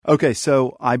Okay,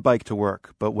 so I bike to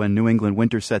work, but when New England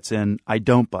winter sets in, I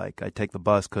don't bike. I take the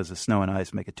bus because the snow and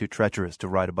ice make it too treacherous to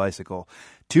ride a bicycle.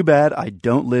 Too bad I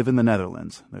don't live in the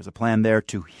Netherlands. There's a plan there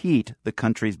to heat the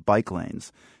country's bike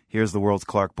lanes. Here's the world's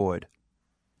Clark Boyd.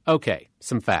 Okay,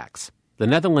 some facts. The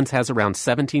Netherlands has around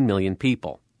 17 million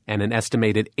people and an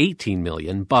estimated 18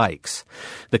 million bikes.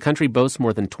 The country boasts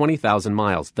more than 20,000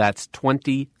 miles. That's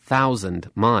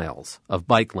 20,000 miles of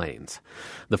bike lanes.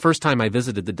 The first time I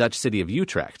visited the Dutch city of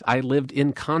Utrecht, I lived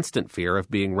in constant fear of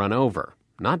being run over,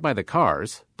 not by the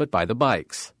cars, but by the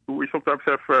bikes. We sometimes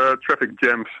have traffic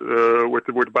jams with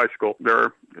the bicycle.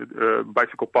 There are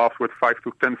bicycle paths with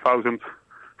 5,000 to 10,000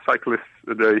 cyclists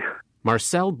a day.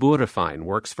 Marcel Boerewijn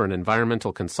works for an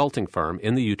environmental consulting firm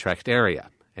in the Utrecht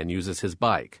area and uses his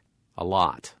bike a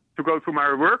lot. To go to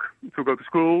my work, to go to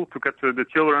school, to catch the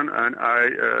children, and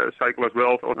I cycle as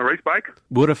well on a race bike.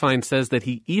 Boerewijn says that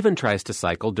he even tries to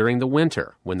cycle during the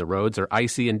winter when the roads are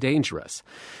icy and dangerous.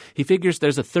 He figures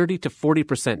there's a 30 to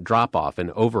 40% drop-off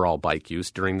in overall bike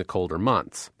use during the colder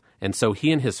months. And so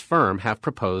he and his firm have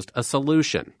proposed a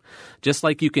solution. Just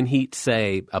like you can heat,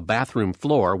 say, a bathroom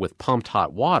floor with pumped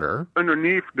hot water.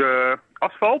 Underneath the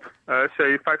asphalt,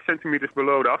 say 5 centimeters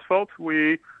below the asphalt,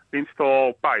 we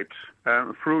install pipes.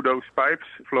 Through those pipes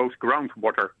flows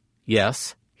groundwater.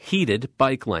 Yes, heated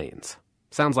bike lanes.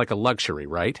 Sounds like a luxury,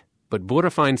 right? But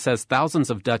Boerewijn says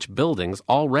thousands of Dutch buildings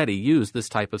already use this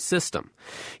type of system.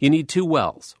 You need 2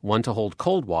 wells, one to hold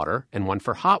cold water and one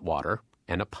for hot water,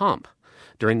 and a pump.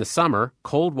 During the summer,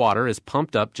 cold water is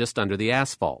pumped up just under the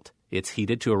asphalt. It's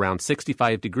heated to around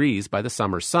 65 degrees by the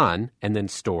summer sun and then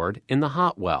stored in the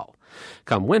hot well.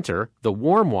 Come winter, the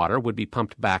warm water would be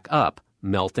pumped back up,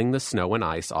 melting the snow and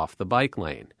ice off the bike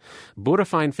lane.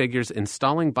 Boerewijn figures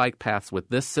installing bike paths with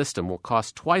this system will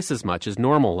cost twice as much as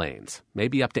normal lanes,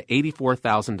 maybe up to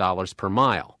 $84,000 per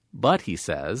mile. But, he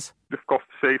says, the cost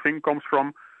saving comes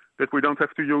from that we don't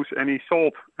have to use any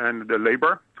salt and the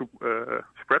labor to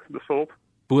spread the salt.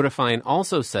 Boerewijn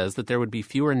also says that there would be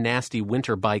fewer nasty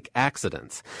winter bike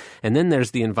accidents. And then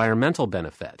there's the environmental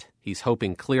benefit. He's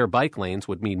hoping clear bike lanes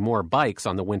would mean more bikes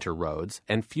on the winter roads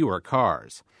and fewer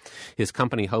cars. His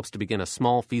company hopes to begin a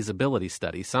small feasibility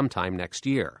study sometime next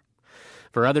year.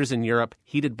 For others in Europe,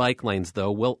 heated bike lanes,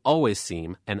 though, will always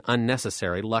seem an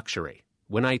unnecessary luxury.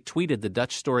 When I tweeted the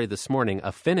Dutch story this morning,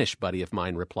 a Finnish buddy of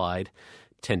mine replied,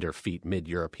 "Tender feet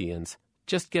mid-Europeans.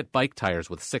 Just get bike tires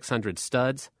with 600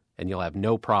 studs, and you'll have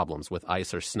no problems with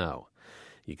ice or snow.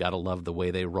 You gotta love the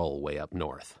way they roll way up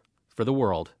north." For The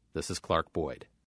World, this is Clark Boyd.